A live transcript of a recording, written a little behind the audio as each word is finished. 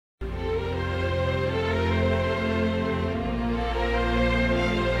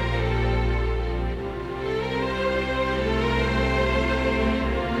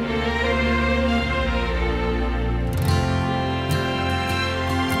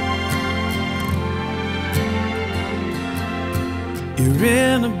You're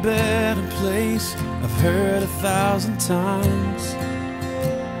in a better place, I've heard 1,000 times,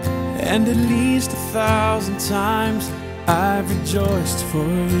 and at least 1,000 times I've rejoiced for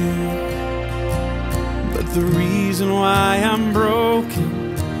you. But the reason why I'm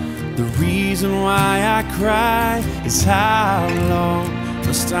broken, the reason why I cry, is how long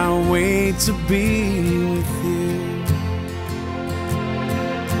must I wait to be with you?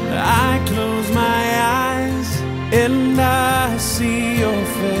 I close my eyes and I see your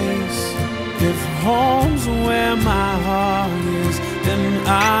face. If home's where my heart is, then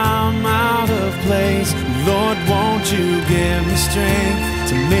I'm out of place. Lord, won't you give me strength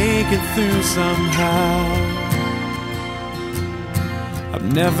to make it through somehow?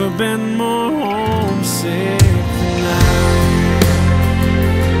 I've never been more homesick than now.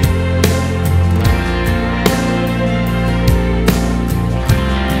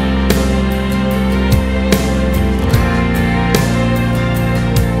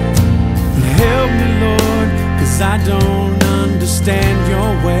 I don't understand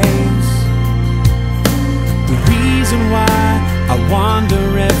your ways. The reason why I wonder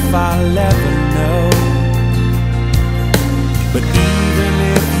if I'll ever know. But even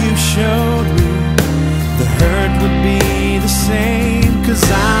if you showed me, the hurt would be the same, 'cause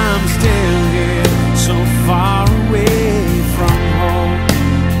I'm still here, so far away from home.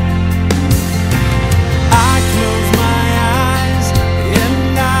 I close my eyes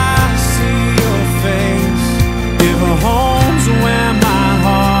and I see your face. If home's where my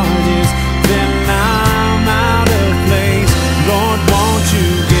heart is, then I'm out of place. Lord, won't you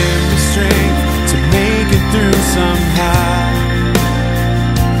give me strength to make it through somehow?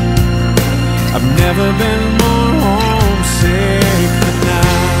 I've never been